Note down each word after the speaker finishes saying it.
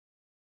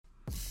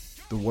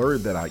The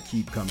word that I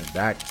keep coming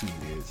back to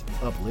is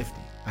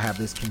uplifting. I have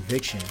this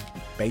conviction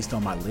based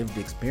on my lived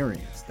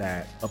experience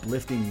that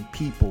uplifting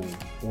people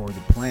or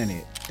the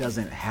planet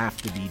doesn't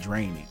have to be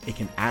draining. It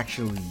can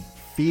actually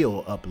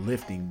feel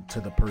uplifting to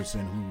the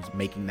person who's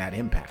making that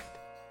impact.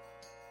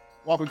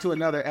 Welcome to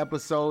another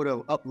episode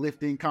of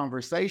Uplifting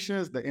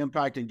Conversations, the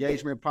Impact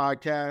Engagement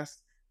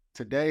Podcast.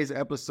 Today's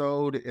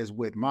episode is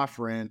with my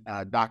friend,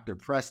 Dr.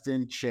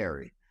 Preston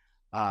Cherry.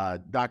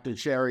 Dr.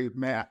 Cherry,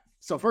 man,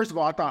 so first of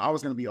all, I thought I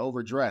was going to be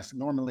overdressed.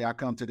 Normally I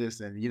come to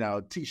this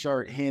in,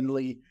 t-shirt,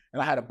 Henley, and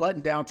I had a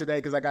button down today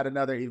because I got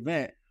another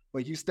event,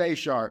 but you stay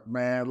sharp,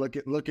 man,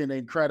 looking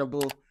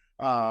incredible.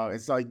 And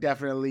so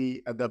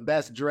definitely the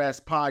best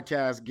dressed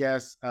podcast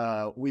guest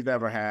we've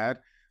ever had.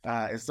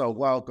 And so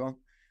welcome.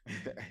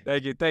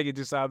 Thank you,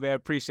 Dusan, man.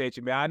 Appreciate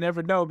you, man. I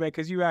never know, man,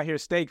 because you out here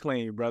stay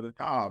clean, brother.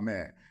 Oh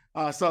man.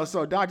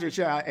 So Dr.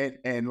 Cherry,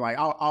 and like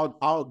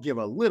I'll give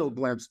a little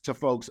glimpse to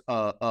folks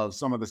of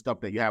some of the stuff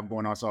that you have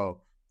going on.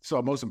 So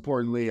most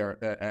importantly,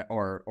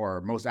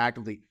 or most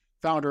actively,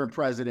 founder and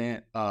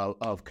president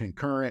of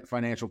Concurrent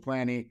Financial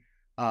Planning,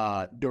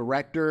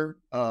 director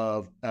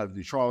of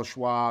the Charles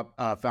Schwab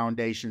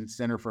Foundation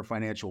Center for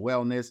Financial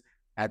Wellness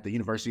at the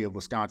University of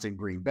Wisconsin,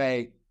 Green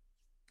Bay,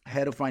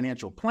 head of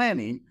financial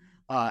planning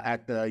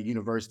at the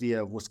University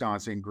of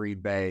Wisconsin, Green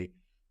Bay,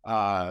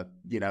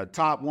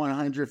 top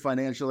 100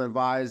 financial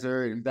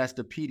advisor,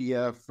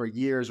 Investopedia for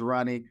years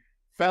running,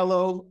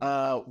 fellow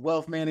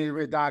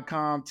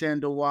wealthmanagement.com,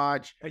 10 to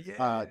watch,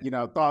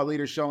 thought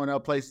leaders showing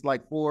up places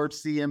like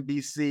Forbes,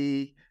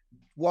 CNBC,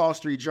 Wall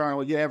Street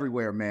Journal, you're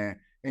everywhere, man.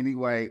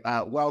 Anyway,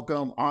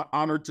 welcome.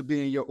 Honored to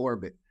be in your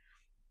orbit.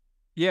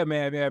 Yeah,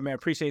 man.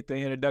 Appreciate the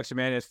introduction,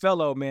 man. As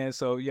fellow, man.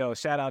 So,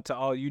 shout out to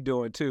all you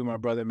doing too, my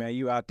brother, man.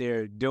 You out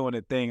there doing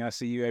the thing. I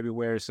see you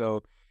everywhere.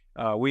 So,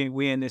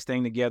 we in this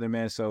thing together,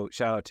 man. So,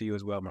 shout out to you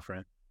as well, my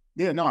friend.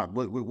 Yeah, no,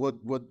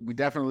 we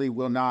definitely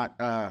will not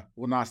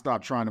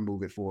stop trying to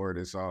move it forward.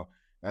 And so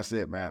that's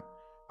it, man.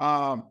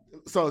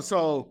 First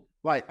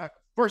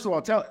of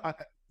all,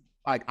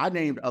 I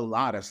named a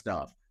lot of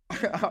stuff.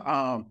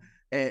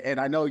 And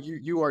I know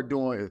you are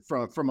doing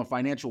from a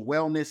financial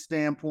wellness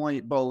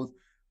standpoint, both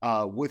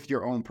with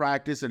your own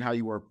practice and how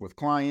you work with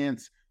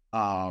clients,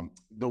 the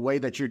way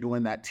that you're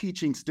doing that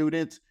teaching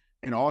students,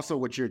 and also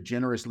what you're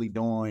generously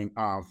doing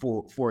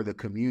for the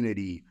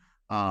community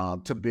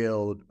to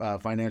build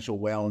financial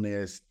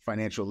wellness,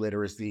 financial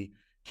literacy.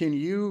 Can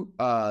you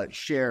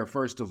share,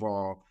 first of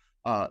all,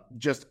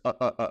 just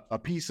a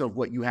piece of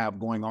what you have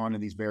going on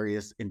in these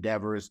various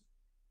endeavors,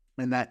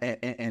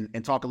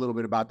 and talk a little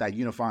bit about that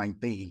unifying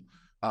theme?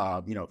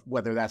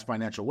 Whether that's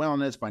financial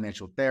wellness,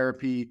 financial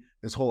therapy,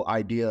 this whole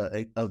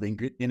idea of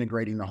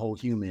integrating the whole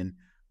human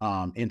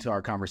into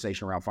our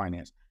conversation around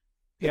finance.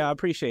 Yeah, I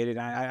appreciate it.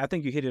 I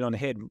think you hit it on the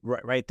head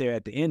right there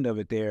at the end of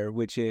it there,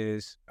 which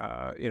is,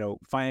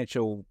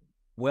 financial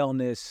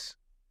wellness,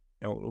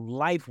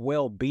 life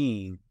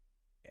well-being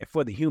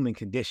for the human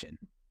condition.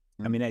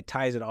 Mm-hmm. I mean, that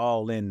ties it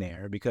all in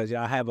there because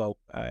I have a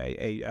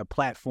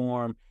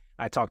platform.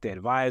 I talk to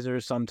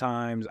advisors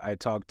sometimes. I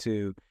talk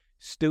to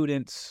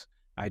students.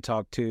 I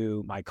talk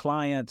to my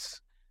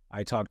clients.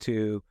 I talk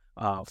to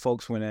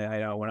folks when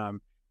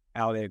I'm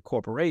out at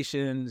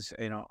corporations.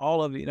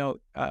 All of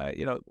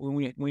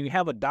when you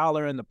have a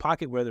dollar in the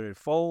pocket, whether it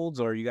folds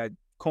or you got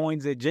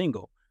coins that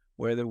jingle,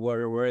 whether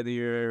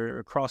you're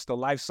across the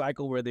life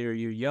cycle, whether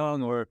you're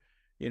young or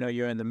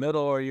you're in the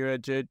middle or you're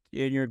in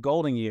your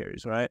golden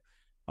years, right?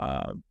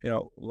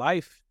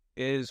 Life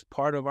is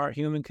part of our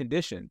human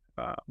condition.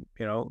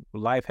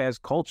 Life has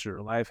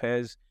culture. Life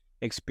has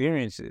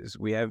experiences.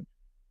 We have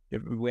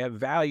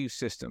value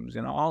systems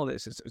and all of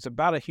this. It's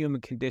about a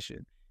human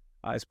condition.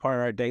 It's part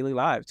of our daily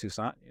lives,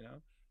 Toussaint,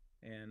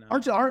 And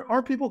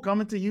aren't people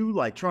coming to you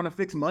like trying to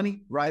fix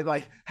money, right?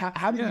 Like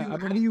how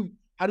do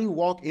you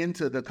walk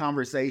into the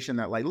conversation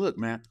that like, look,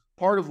 man,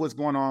 part of what's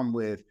going on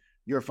with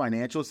your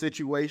financial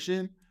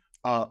situation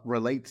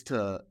relates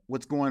to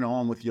what's going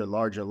on with your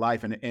larger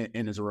life,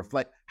 and as a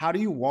reflect. How do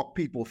you walk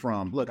people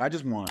from, look,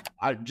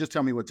 just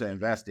tell me what to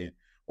invest in,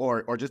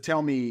 or just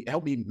help me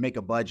make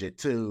a budget,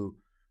 to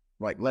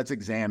like, let's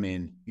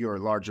examine your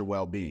larger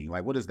well-being.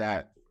 Like, what does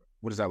that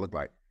look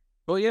like?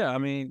 Well, yeah, I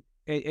mean,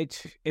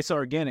 it's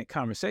organic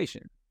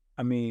conversation.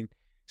 I mean,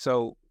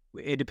 so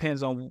it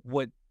depends on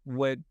what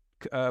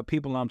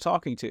people I'm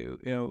talking to.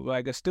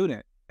 Like a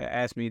student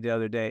asked me the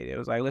other day. It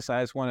was like, listen,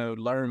 I just want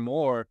to learn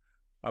more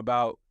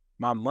about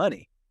my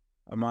money.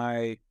 I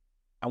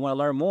want to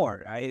learn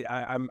more.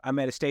 I'm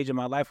at a stage in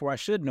my life where I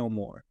should know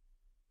more.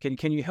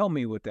 Can you help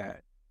me with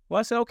that? Well,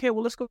 I said, okay,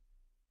 well, let's go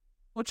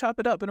chop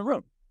it up in a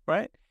room,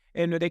 right?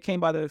 And they came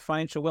by the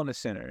Financial Wellness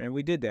Center, and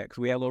we did that because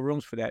we had little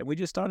rooms for that. And we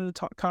just started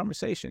a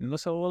conversation. And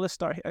let's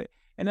start.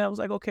 And I was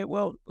like, okay,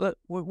 well, look,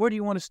 where do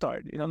you want to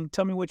start?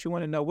 Tell me what you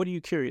want to know. What are you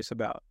curious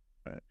about?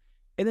 Right?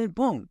 And then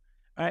boom,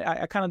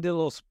 I kind of did a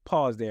little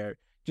pause there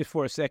just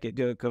for a second,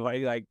 because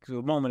like a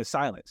moment of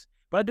silence.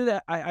 But I do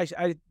that.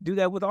 I do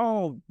that with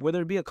all,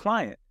 whether it be a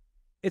client.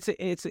 It's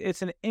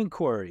an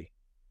inquiry,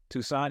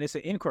 Toussaint. It's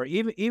an inquiry.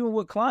 Even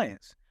with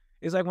clients,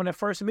 it's like when they're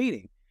first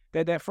meeting.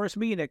 that first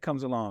meeting that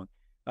comes along.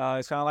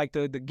 It's kind of like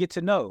the get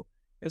to know.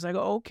 It's like,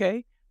 oh,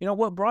 okay,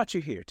 what brought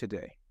you here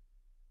today,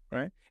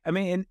 right? I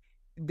mean,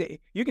 and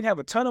you can have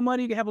a ton of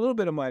money, you can have a little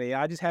bit of money.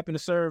 I just happen to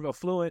serve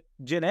affluent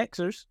Gen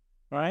Xers,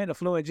 right?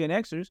 Affluent Gen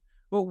Xers.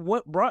 Well,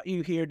 what brought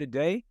you here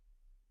today?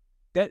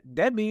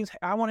 That means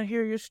I want to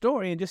hear your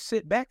story and just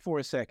sit back for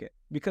a second,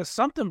 because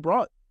something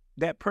brought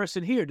that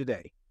person here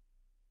today.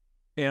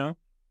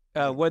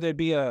 Whether it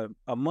be a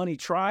money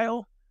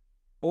trial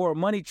or a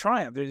money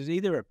triumph, there's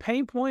either a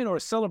pain point or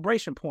a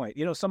celebration point.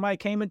 Somebody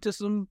came into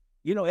some,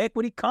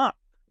 equity comp.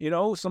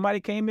 Somebody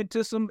came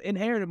into some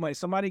inherited money.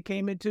 Somebody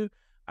came into,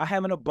 I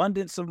have an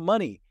abundance of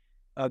money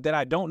that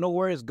I don't know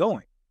where it's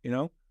going.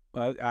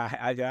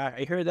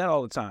 I hear that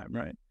all the time,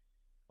 right?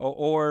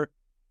 Or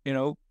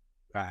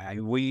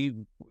we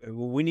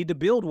need to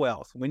build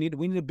wealth. We need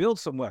to build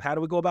some wealth. How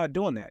do we go about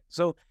doing that?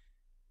 So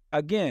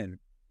again,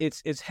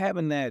 it's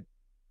having that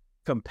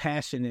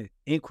compassionate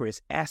inquiry,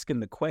 asking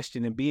the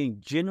question and being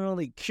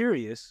genuinely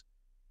curious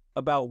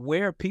about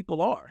where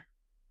people are.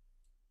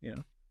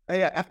 And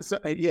that's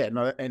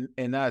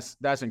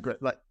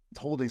incredible. Like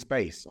holding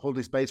space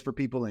for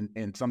people,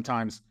 and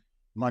sometimes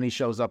money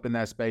shows up in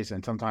that space,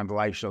 and sometimes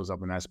life shows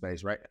up in that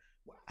space, right?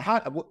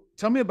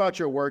 Tell me about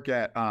your work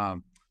at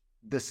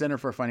the Center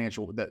for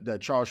Financial, the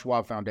Charles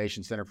Schwab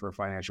Foundation Center for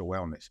Financial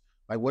Wellness.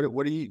 Like, what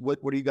are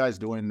you guys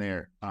doing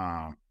there?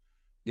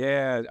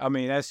 Yeah, I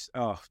mean, that's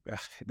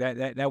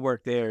that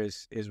work there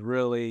is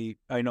really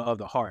of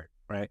the heart,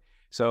 right?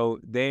 So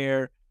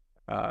there,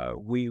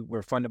 we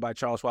were funded by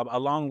Charles Schwab,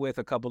 along with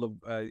a couple of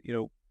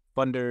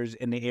funders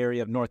in the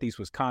area of Northeast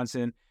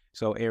Wisconsin,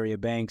 so area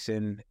banks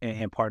and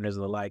partners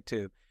of the like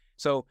too.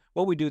 So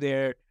what we do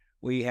there,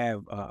 we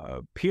have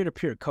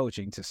peer-to-peer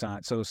coaching to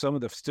sign. So some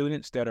of the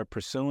students that are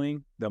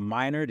pursuing the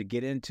minor to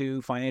get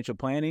into financial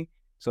planning,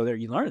 so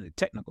you learn the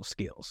technical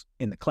skills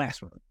in the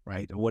classroom,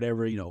 right? Or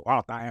whatever,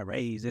 Roth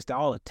IRAs, it's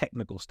all the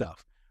technical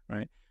stuff,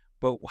 right?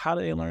 But how do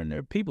they learn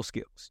their people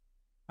skills?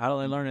 How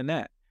do they learn in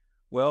that?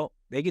 Well,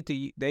 they get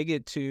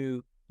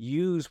to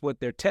use what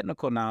their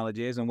technical knowledge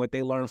is and what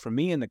they learn from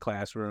me in the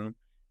classroom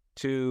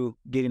to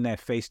getting that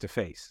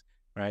face-to-face,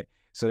 right?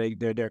 So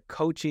they're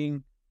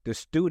coaching the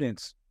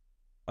students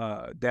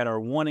that are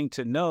wanting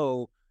to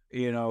know,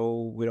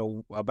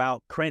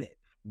 about credit,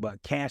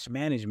 but cash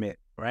management,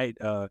 right?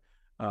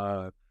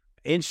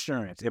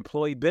 Insurance,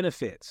 employee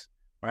benefits,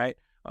 right?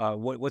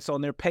 What's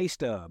on their pay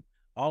stub,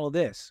 all of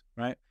this,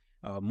 right?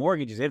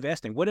 Mortgages,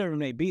 investing, whatever it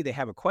may be, they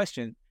have a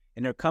question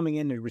and they're coming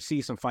in to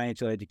receive some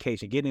financial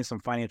education, getting some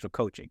financial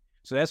coaching.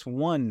 So that's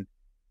one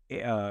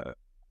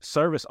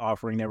service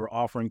offering that we're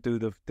offering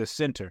through the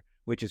center,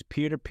 which is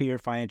peer-to-peer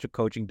financial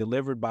coaching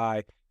delivered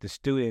by the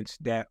students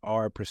that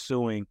are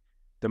pursuing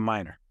the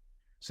minor.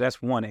 So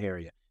that's one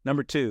area.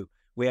 Number two,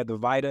 we have the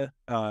VITA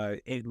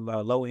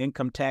low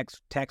income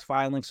tax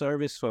filing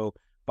service, so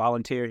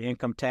voluntary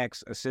income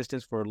tax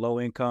assistance for low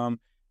income,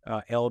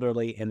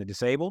 elderly, and the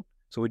disabled.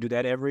 So we do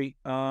that every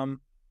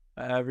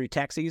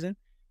tax season.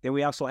 Then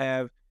we also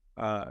have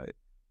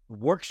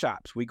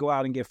workshops. We go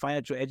out and give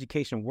financial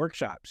education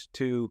workshops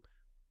to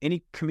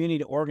any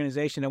community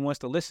organization that wants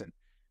to listen.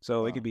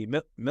 So It could be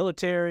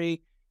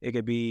military. It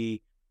could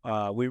be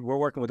we're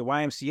working with the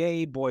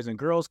YMCA, Boys and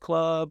Girls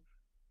Club,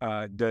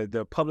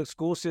 the public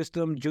school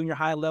system, junior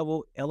high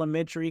level,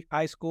 elementary,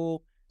 high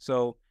school.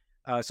 So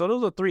those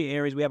are three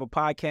areas. We have a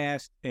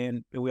podcast,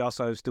 and we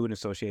also have a student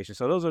association.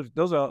 So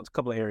those are a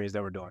couple of areas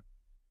that we're doing.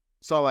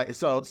 So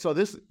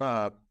this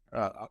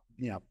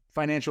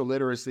financial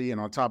literacy,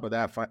 and on top of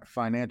that,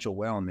 financial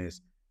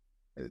wellness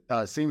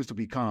seems to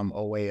become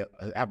a way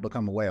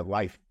of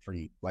life for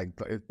you. Like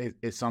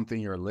it's something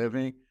you're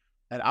living,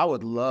 and I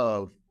would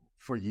love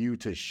for you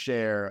to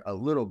share a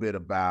little bit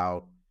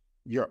about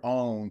your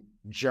own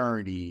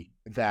journey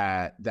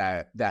that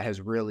has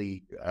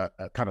really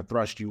kind of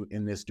thrust you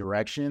in this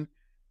direction,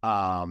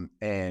 and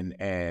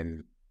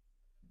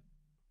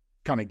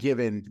kind of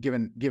given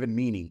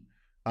meaning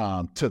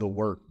to the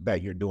work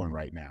that you're doing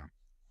right now.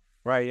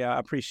 Right. Yeah, I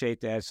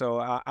appreciate that. So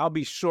I'll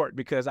be short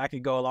because I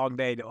could go a long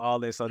day to all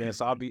this on this.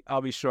 So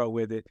I'll be short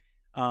with it.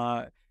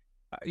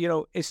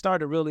 It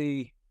started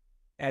really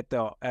at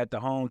the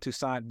home to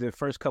sign the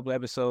first couple of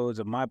episodes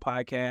of my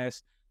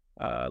podcast,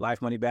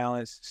 Life, Money,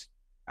 Balance.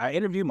 I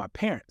interviewed my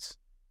parents.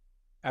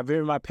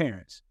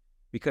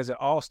 Because it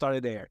all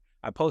started there.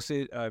 I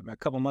posted a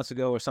couple months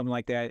ago or something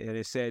like that, and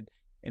it said,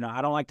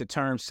 I don't like the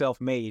term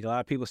self-made. A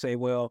lot of people say,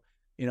 well,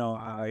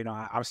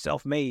 I'm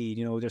self-made.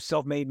 They're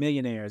self-made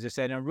millionaires. They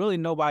said, and really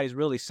nobody's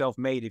really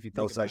self-made if you think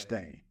no such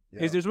thing.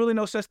 Yeah. There's really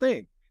no such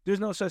thing. There's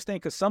no such thing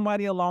because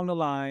somebody along the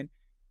line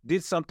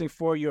did something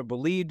for you or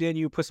believed in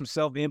you, put some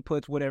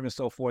self-inputs, whatever and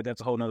so forth.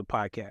 That's a whole nother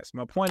podcast.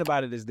 My point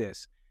about it is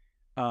this.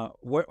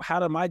 How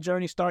did my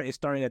journey start? It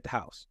started at the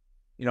house.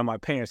 My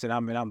parents, and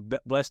I'm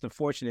blessed and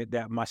fortunate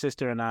that my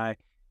sister and I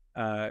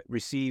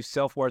received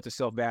self-worth and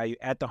self-value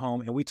at the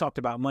home, and we talked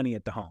about money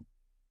at the home.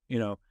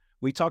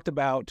 We talked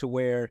about to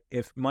where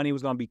if money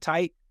was going to be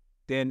tight,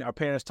 then our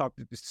parents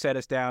set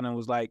us down and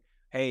was like,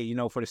 hey,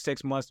 for the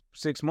 6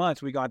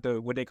 months, we got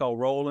what they call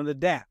roll in the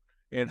DAP.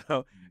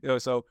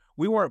 So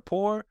we weren't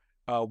poor,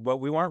 but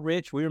we weren't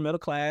rich. We were middle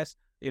class,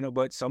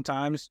 but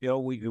sometimes,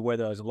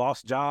 whether it was a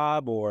lost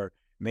job or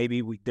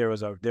maybe there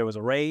was a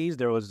raise,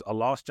 there was a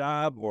lost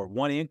job or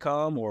one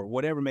income or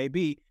whatever it may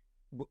be,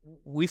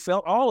 we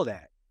felt all of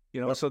that,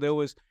 so there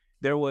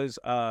was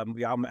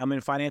I'm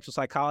in financial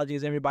psychology,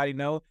 as everybody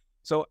know.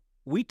 So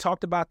we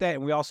talked about that,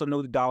 and we also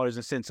know the dollars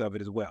and cents of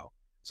it as well.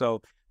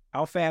 So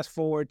I'll fast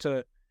forward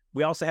to,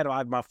 we also had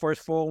my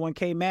first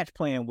 401k match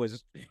plan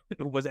was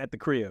at the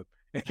crib.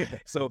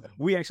 So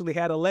we actually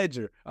had a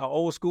ledger, an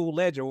old school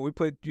ledger, where we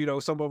put,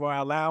 some of our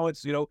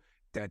allowance,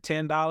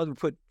 $10, we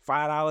put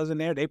 $5 in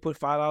there. They put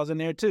 $5 in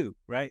there too,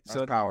 right?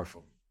 That's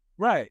powerful.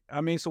 Right. I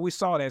mean, so we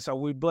saw that. So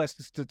we're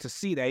blessed to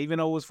see that. Even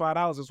though it was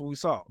 $5, that's what we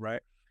saw,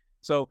 right?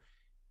 So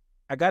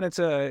I got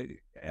into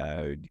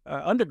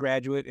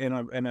undergraduate,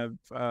 and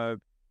a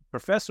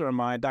professor of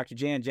mine, Dr.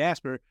 Jan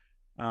Jasper,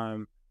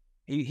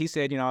 he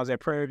said, I was at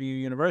Prairie View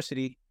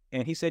University,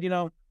 and he said,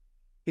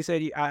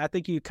 I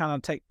think you kind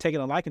of taking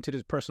a liking to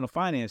this personal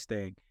finance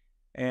thing.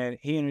 And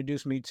he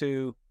introduced me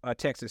to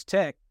Texas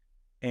Tech.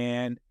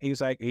 And he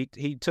was like,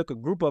 he took a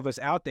group of us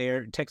out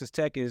there. Texas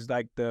Tech is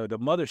like the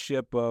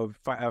mothership of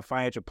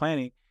financial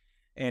planning.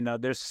 And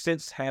there's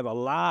since have a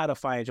lot of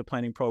financial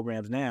planning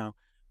programs now.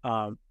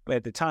 But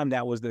at the time,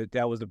 that was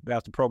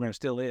the program,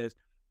 still is.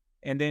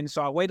 And then,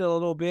 so I waited a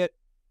little bit.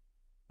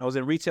 I was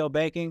in retail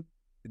banking.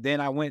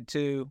 Then I went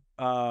to,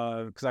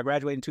 because I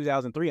graduated in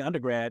 2003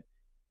 undergrad.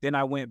 Then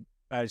I went,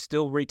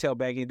 still retail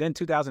banking. Then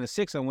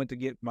 2006, I went to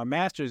get my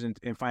master's in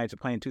financial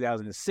planning in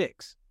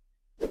 2006.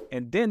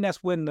 And then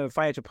that's when the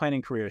financial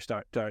planning career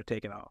started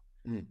taking off.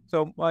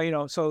 So,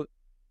 so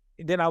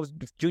then I was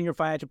junior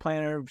financial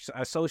planner,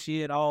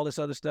 associate, all this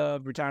other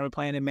stuff, retirement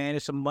planning,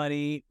 managed some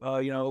money,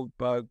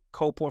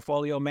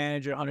 co-portfolio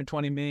manager,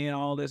 $120 million,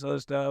 all this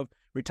other stuff,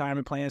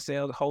 retirement plan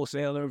sales,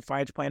 wholesaler,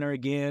 financial planner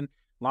again,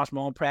 launched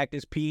my own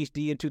practice,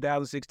 PhD in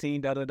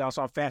 2016,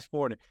 So I'm fast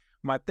forwarding.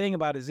 My thing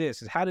about it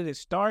is how did it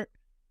start?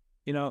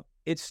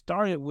 It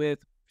started with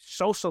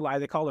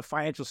socialize. They call it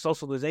financial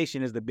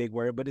socialization is the big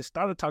word, but it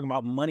started talking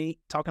about money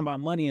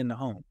in the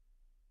home.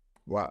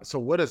 Wow. So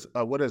what is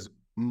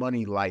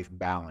money life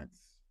balance?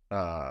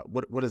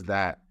 What does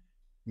that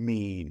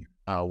mean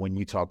when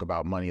you talk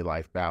about money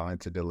life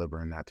balance and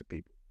delivering that to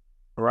people?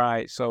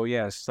 Right. So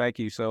yes, thank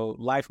you. So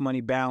life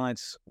money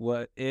balance,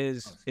 what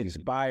is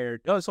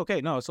inspired? Oh, it's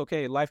okay. No, it's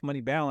okay. Life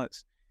money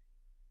balance,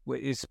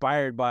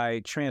 inspired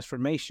by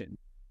transformation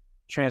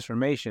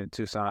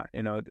to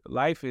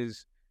life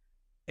is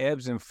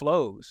ebbs and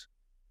flows.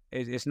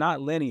 It's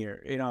not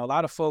linear. A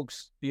lot of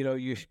folks,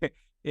 you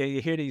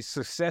hear these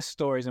success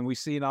stories, and we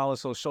see in all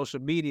this on social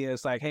media.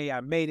 It's like, hey,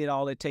 I made it.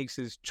 All it takes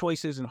is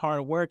choices and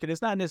hard work, and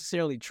it's not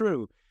necessarily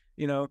true.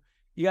 You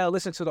got to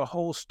listen to the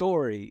whole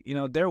story.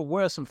 There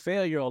was some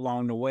failure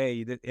along the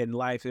way in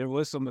life. There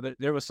was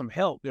some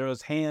help. There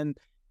was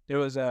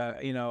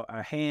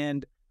a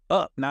hand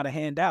up, not a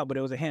hand out, but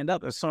it was a hand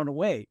up a certain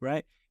way,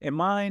 right? And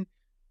mine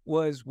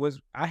was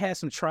I had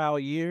some trial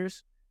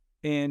years.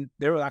 And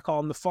I call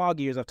them the fog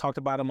years. I've talked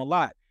about them a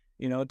lot,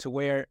 to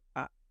where,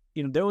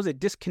 there was a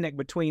disconnect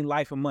between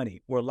life and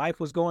money, where life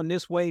was going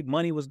this way,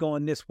 money was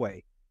going this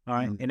way. All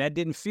right. And that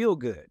didn't feel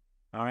good.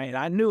 All right. And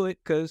I knew it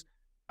because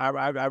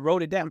I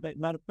wrote it down.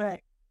 Matter of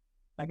fact,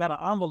 I got an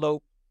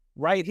envelope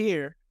right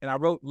here, and I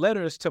wrote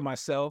letters to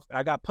myself.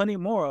 I got plenty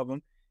more of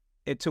them,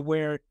 and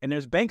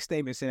there's bank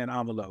statements in an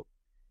envelope.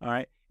 All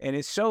right. And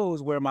it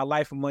shows where my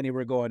life and money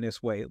were going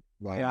this way.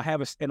 Right. And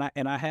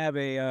I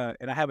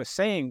have a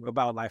saying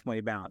about life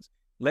money balance.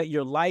 Let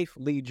your life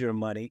lead your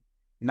money,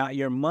 not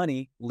your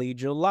money lead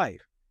your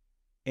life.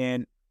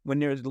 And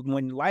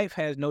when life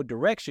has no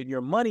direction,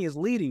 your money is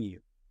leading you.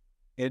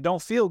 And it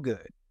don't feel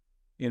good,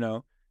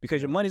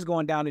 because your money's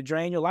going down the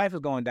drain, your life is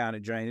going down the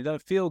drain. It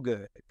doesn't feel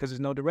good because there's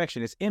no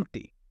direction. It's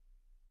empty.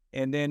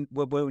 And then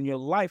when your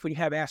life, when you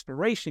have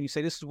aspiration, you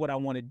say, this is what I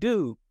want to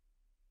do,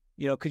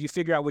 because you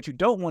figure out what you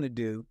don't want to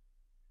do,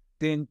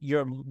 then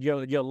your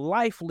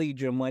life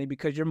leads your money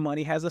because your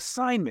money has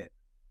assignment.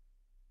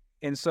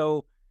 And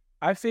so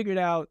I figured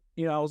out,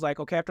 I was like,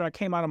 okay, after I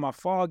came out of my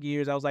fog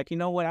years, I was like, you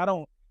know what?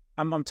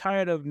 I'm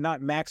tired of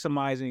not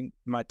maximizing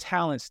my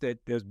talents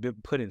that's been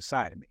put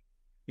inside of me,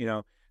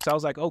 So I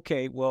was like,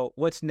 okay, well,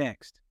 what's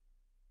next?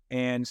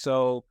 And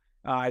so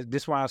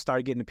this is why I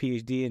started getting a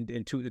PhD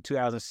in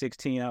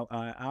 2016.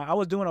 I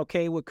was doing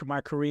okay with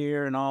my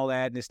career and all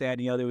that, and this, that, and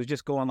the other. It was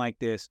just going like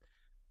this.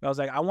 I was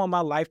like, I want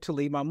my life to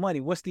lead my money.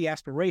 What's the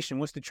aspiration?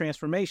 What's the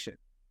transformation?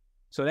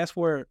 So that's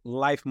where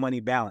life money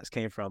balance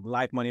came from.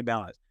 Life money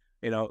balance.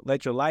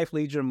 Let your life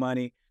lead your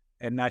money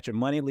and not your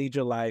money lead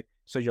your life.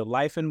 So your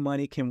life and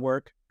money can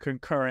work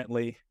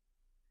concurrently.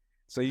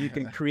 So you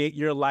can create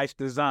your life's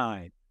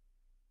design.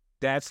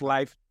 That's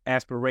life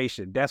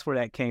aspiration. That's where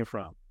that came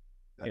from.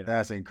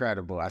 That's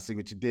incredible. I see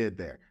what you did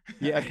there.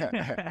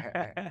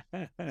 Yeah.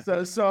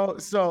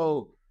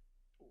 So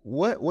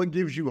what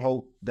gives you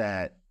hope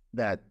that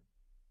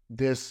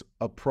this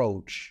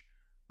approach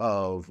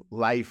of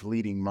life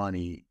leading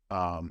money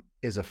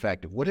is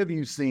effective? What have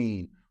you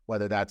seen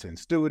whether that's in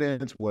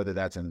students, whether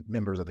that's in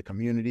members of the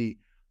community,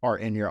 or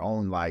in your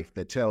own life,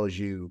 that tells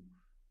you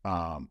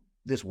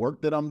this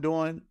work that I'm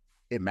doing,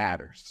 it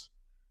matters.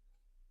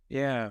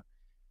 Yeah.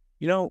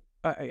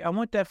 I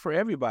want that for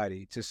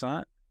everybody,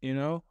 Toussaint.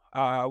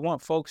 I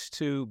want folks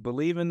to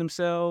believe in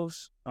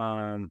themselves.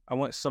 I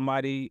want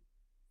somebody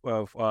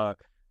for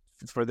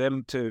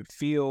them to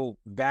feel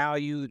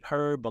valued,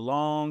 heard,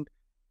 belonged,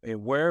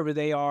 and wherever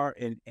they are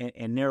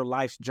in their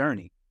life's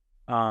journey.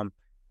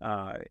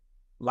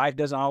 Life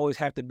doesn't always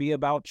have to be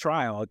about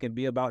trial. It can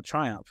be about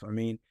triumph. I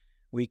mean,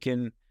 we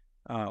can,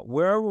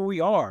 wherever we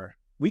are,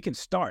 we can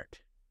start.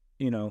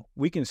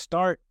 We can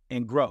start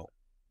and grow.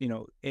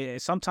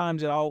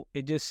 Sometimes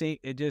it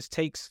just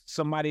takes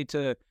somebody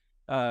to,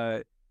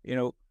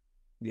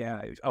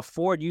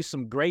 afford you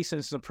some grace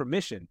and some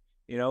permission.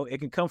 It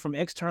can come from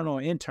external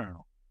or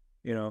internal.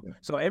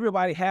 So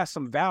everybody has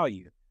some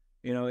value.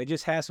 It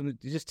just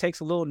takes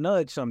a little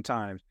nudge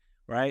sometimes,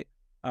 right?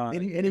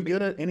 Any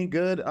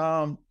good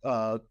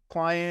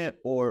client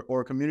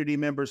or community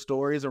member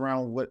stories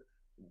around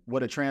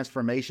what a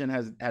transformation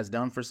has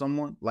done for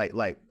someone?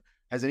 Like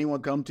has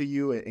anyone come to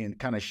you and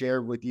kind of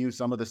shared with you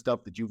some of the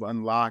stuff that you've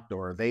unlocked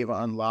or they've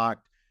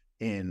unlocked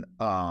in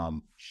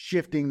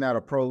shifting that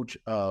approach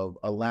of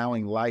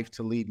allowing life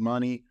to lead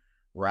money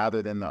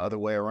rather than the other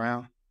way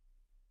around?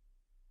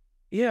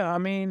 Yeah, I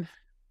mean,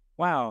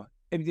 wow.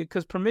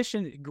 Because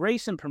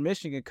grace and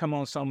permission can come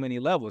on so many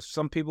levels.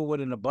 Some people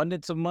with an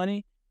abundance of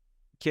money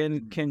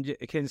can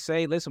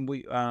say, listen,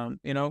 we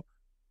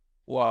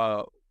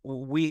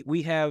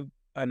have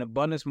an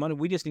abundance of money.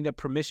 We just need a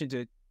permission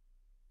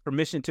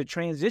to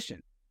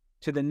transition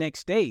to the next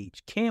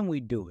stage. Can we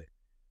do it?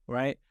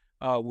 Right?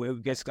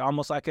 It's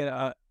almost like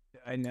an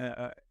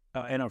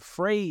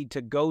afraid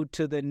to go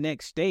to the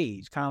next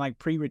stage, kind of like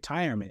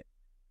pre-retirement.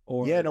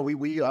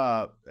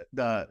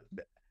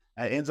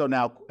 Enzo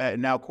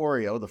now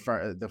Corio,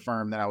 the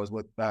firm that I was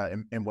with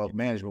in wealth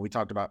management, we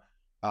talked about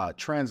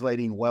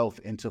translating wealth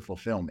into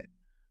fulfillment.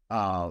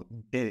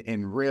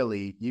 And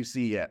really, you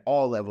see at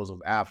all levels of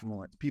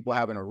affluence, people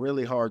having a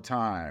really hard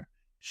time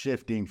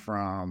shifting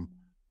from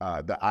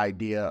the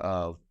idea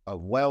of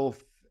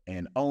wealth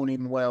and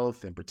owning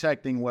wealth and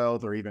protecting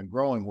wealth or even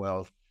growing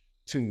wealth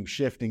to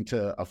shifting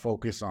to a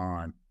focus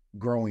on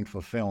growing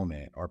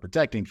fulfillment or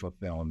protecting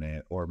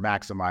fulfillment or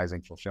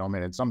maximizing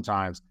fulfillment. And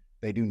sometimes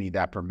they do need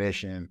that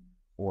permission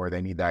or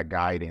they need that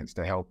guidance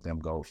to help them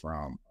go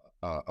from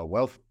a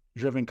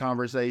wealth-driven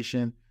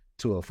conversation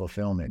to a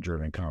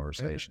fulfillment-driven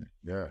conversation.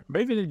 Yeah.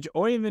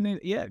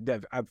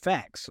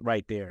 Facts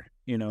right there,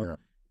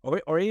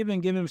 or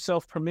even give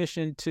himself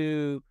permission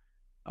to,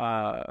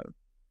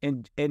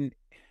 and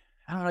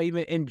I don't know,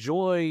 even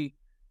enjoy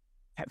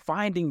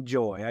finding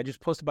joy. I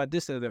just posted about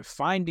this,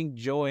 finding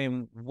joy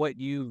in what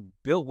you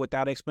built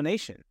without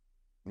explanation.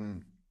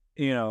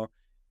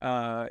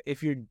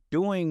 If you're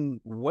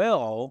doing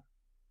well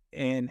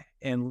and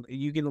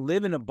you can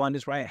live in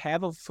abundance, right?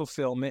 Have a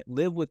fulfillment,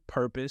 live with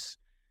purpose,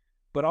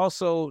 but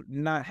also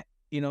not,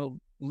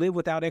 live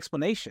without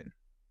explanation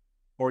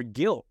or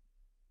guilt,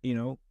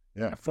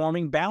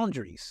 forming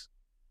boundaries,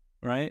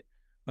 right?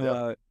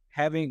 Yeah.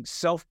 Having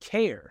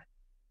self-care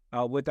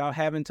without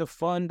having to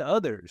fund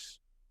others.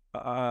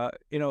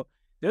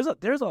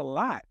 There's a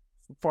lot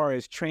as far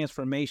as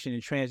transformation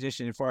and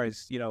transition, as far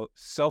as,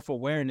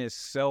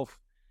 self-awareness,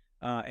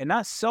 and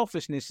not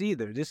selfishness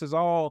either. This is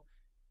all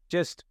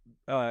just,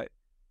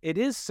 it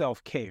is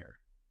self-care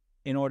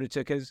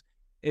because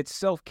it's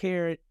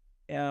self-care.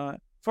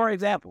 For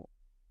example,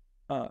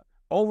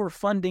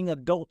 overfunding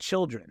adult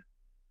children.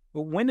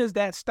 Well, when does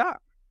that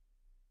stop?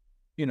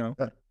 Yeah.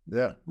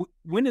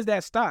 When does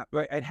that stop?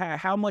 Right? And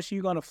how much are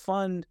you going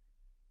to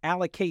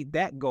allocate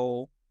that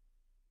goal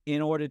in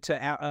order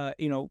to,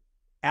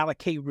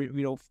 allocate,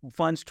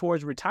 funds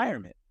towards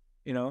retirement,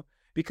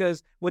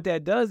 Because what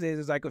that does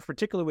is like,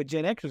 particularly with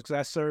Gen Xers, because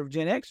I serve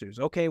Gen Xers.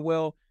 Okay,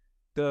 well,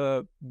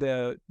 the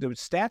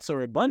stats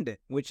are abundant,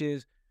 which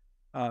is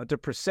the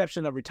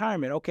perception of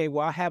retirement. Okay,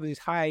 well, I have this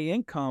high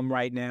income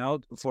right now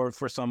for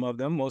some of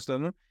them, most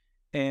of them,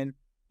 and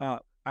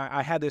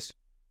I had this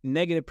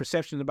negative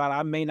perception about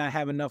I may not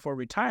have enough for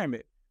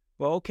retirement.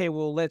 Well, okay,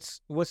 well,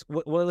 let's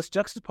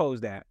juxtapose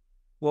that.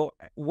 Well,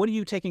 what are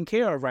you taking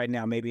care of right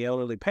now? Maybe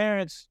elderly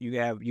parents. You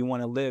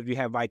want to live. You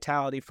have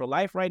vitality for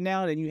life right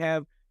now, and you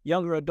have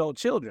younger adult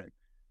children.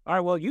 All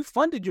right, well, you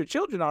funded your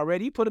children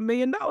already. You put $1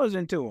 million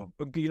into them,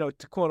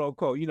 to quote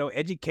unquote,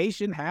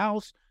 education,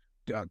 house,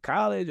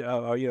 college,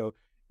 or you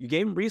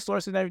gave them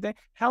resources and everything.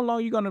 How long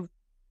are you going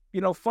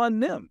to,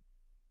 fund them?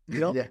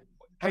 Yeah.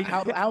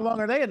 How long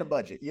are they in the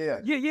budget? Yeah.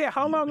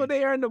 How long are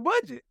they in the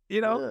budget?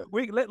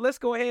 Let's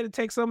go ahead and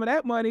take some of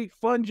that money,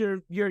 fund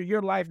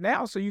your life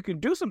now, so you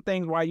can do some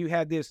things while you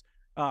have this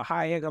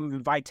high income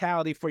and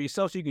vitality for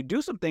yourself, so you can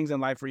do some things in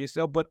life for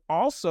yourself, but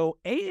also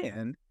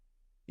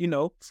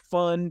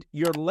fund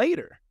your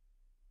later,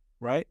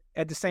 right?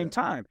 At the same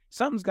time,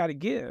 something's got to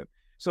give.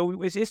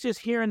 So it's just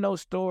hearing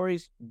those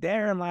stories.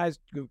 Therein lies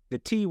the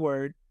T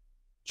word,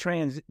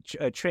 transition,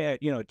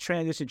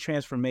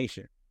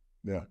 transformation.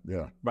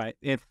 Yeah. Right,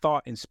 in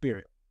thought and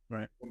spirit.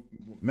 Right.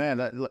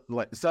 Man,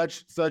 like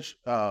such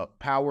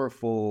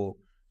powerful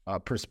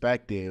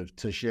perspective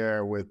to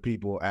share with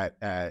people at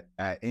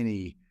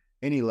any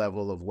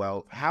level of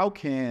wealth. How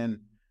can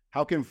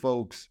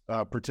folks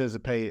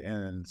participate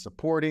in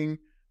supporting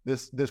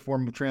this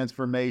form of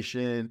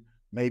transformation?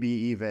 Maybe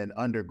even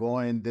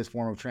undergoing this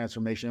form of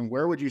transformation.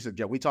 Where would you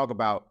suggest? We talk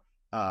about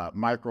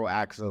micro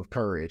acts of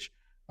courage,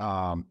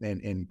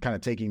 and kind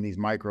of taking these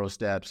micro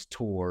steps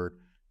toward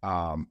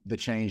the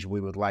change we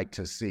would like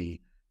to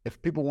see. If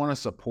people want to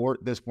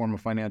support this form of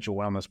financial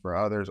wellness for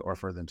others or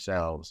for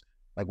themselves,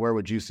 like where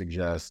would you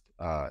suggest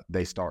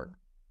they start?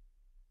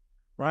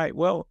 Right.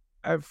 Well,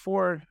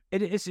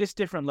 it's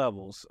different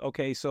levels.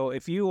 Okay. So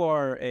if you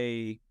are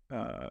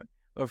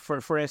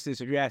for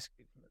instance, if you ask,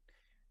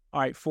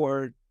 all right,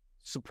 for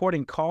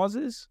supporting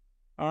causes,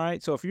 all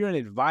right. So if you're an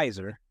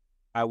advisor,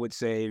 I would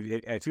say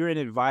if you're an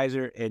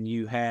advisor and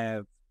you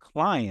have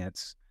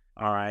clients,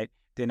 all right,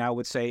 then I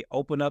would say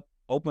open up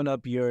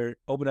your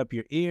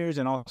ears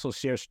and also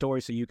share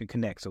stories so you can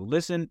connect. So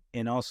listen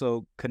and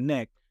also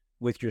connect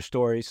with your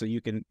story so you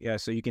can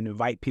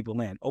invite people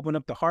in. Open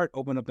up the heart,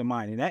 open up the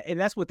mind, and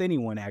that's with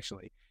anyone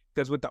actually,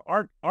 because with the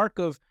arc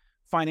of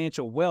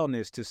financial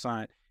wellness to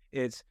sign,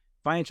 it's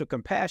financial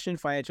compassion,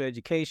 financial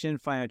education,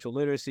 financial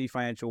literacy,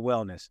 financial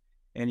wellness.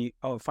 And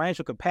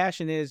financial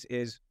compassion is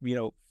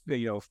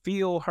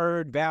feel,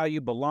 heard,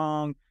 value,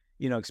 belong,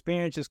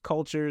 experiences,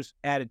 cultures,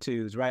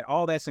 attitudes, right?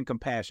 All that's in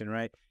compassion,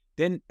 right?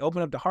 Then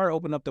open up the heart,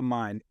 open up the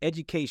mind.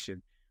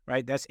 Education,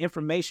 right? That's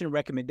information,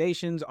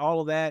 recommendations,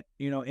 all of that,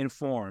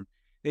 inform.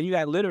 Then you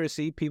got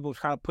literacy. People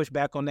try to push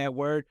back on that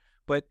word,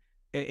 but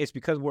it's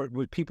because where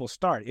people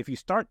start. If you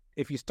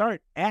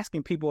start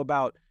asking people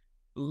about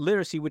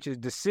literacy, which is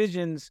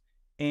decisions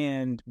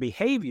and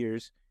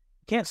behaviors,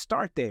 you can't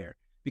start there,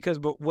 because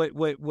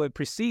what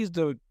precedes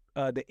the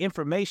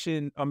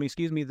information,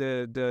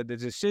 the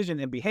decision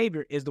and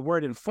behavior is the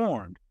word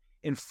informed.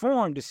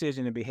 Informed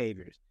decision and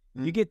behaviors.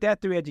 Mm-hmm. You get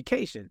that through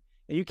education.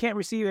 And you can't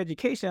receive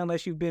education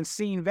unless you've been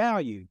seen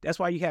value. That's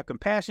why you have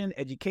compassion,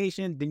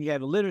 education, then you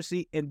have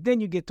literacy, and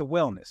then you get to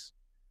wellness.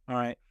 All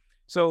right.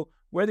 So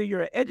whether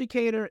you're an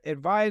educator,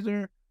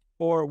 advisor,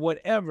 or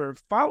whatever,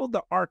 follow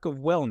the arc of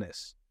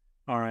wellness.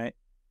 All right.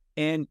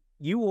 And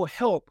you will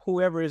help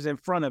whoever is in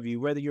front of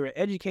you, whether you're an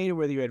educator,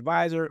 whether you're an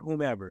advisor,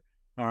 whomever.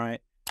 All right.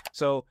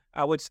 So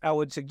I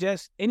would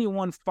suggest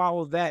anyone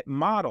follow that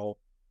model.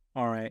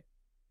 All right.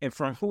 And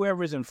from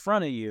whoever is in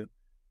front of you,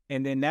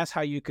 and then that's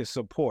how you can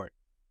support.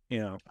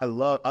 I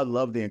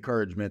love the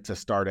encouragement to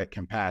start at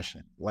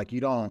compassion. Like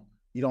you don't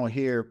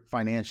hear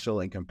financial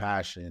and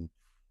compassion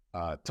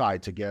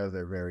tied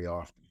together very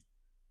often.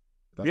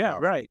 That's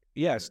powerful. Right.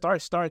 Yeah.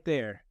 Start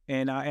there.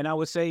 And I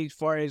would say, as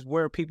far as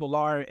where people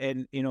are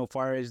and, as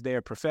far as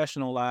their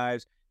professional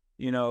lives,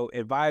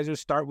 advisors,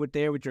 start with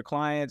your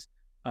clients.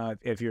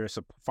 If you're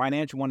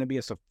want to be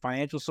a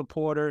financial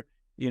supporter,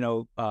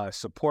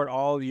 support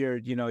all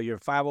your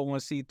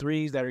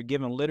 501c3s that are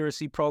giving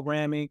literacy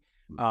programming.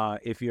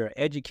 If you're an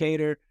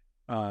educator,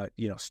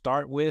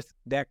 start with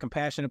that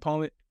compassion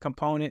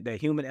component, that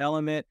human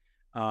element.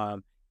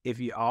 If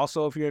you're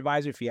an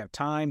advisor, if you have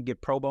time,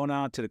 get pro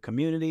bono to the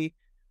community.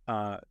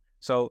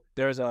 So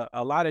there's a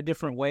lot of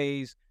different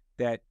ways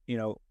that,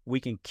 we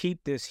can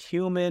keep this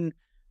human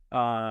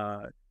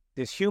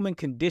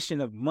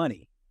condition of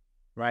money,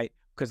 right?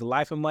 Because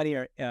life and money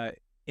are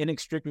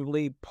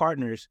inextricably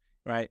partners,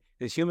 right?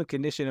 This human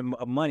condition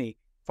of money,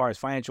 as far as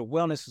financial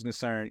wellness is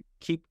concerned,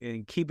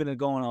 keeping it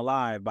going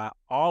alive by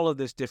all of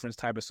this different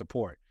type of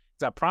support.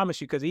 So I promise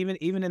you, because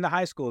even in the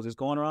high schools, it's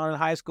going around in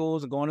high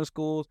schools and going to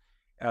schools.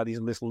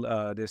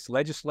 This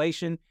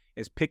legislation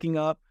is picking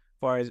up as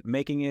far as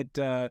making it.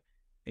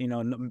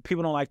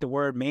 People don't like the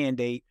word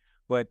mandate,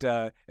 but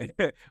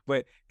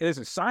but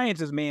listen,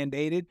 science is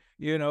mandated.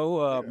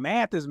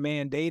 Math is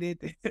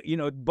mandated.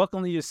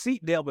 Buckling your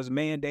seatbelt is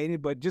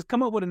mandated. But just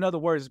come up with another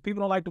word. If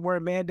people don't like the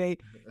word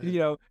mandate,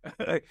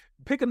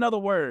 pick another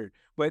word.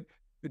 But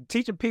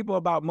teaching people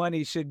about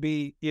money should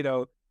be,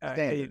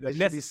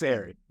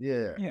 necessary.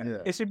 Yeah.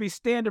 It should be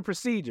standard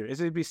procedure. It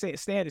should be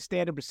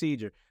standard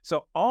procedure.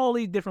 So all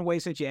these different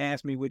ways that you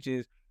asked me,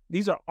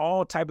 these are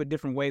all type of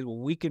different ways where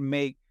we can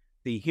make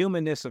the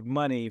humanness of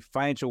money,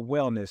 financial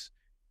wellness,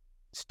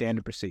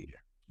 standard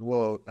procedure.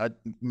 Well,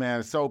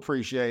 man, so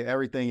appreciate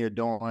everything you're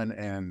doing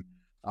and,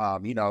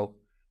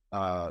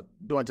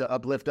 doing to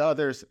uplift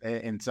others.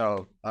 And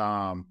so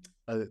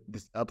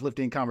this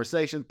Uplifting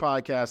Conversations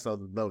podcast. So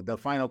the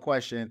final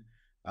question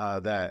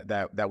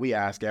that we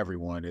ask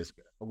everyone is,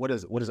 what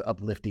does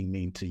uplifting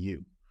mean to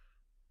you?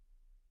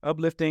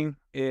 Uplifting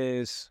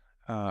is,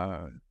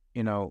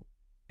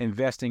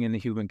 investing in the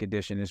human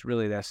condition. It's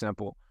really that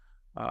simple.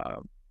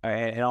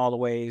 And all the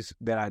ways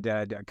that I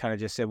kind of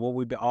just said, what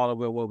we've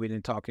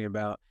been talking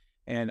about,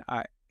 and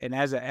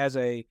as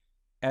a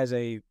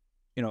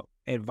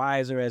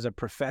advisor, as a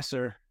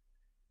professor,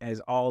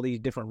 as all these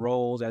different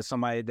roles, as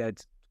somebody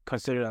that's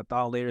considered a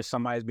thought leader,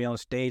 somebody's being on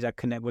stage, I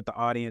connect with the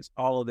audience.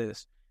 All of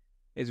this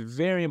is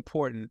very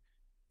important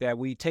that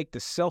we take the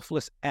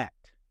selfless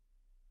act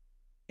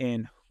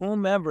in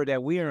whomever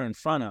that we are in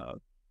front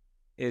of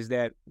is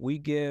that we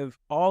give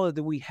all of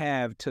that we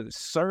have to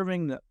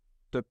serving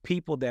the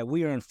people that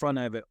we are in front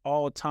of at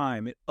all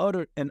time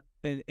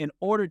in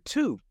order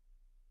to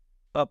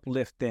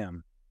uplift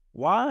them.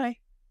 Why?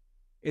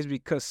 Is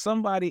because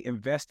somebody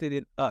invested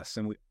in us,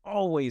 and we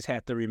always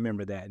have to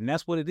remember that. And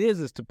that's what it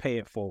is to pay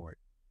it forward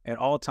at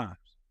all times.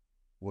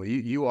 Well,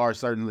 you are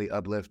certainly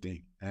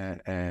uplifting,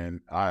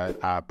 and I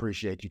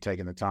appreciate you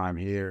taking the time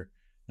here,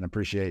 and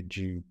appreciate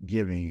you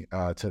giving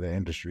to the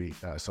industry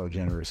so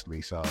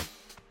generously. So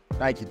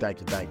thank you.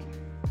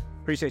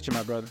 Appreciate you,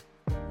 my brother.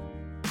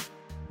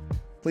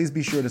 Please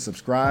be sure to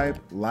subscribe,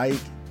 like,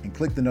 and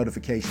click the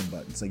notification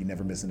button so you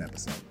never miss an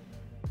episode.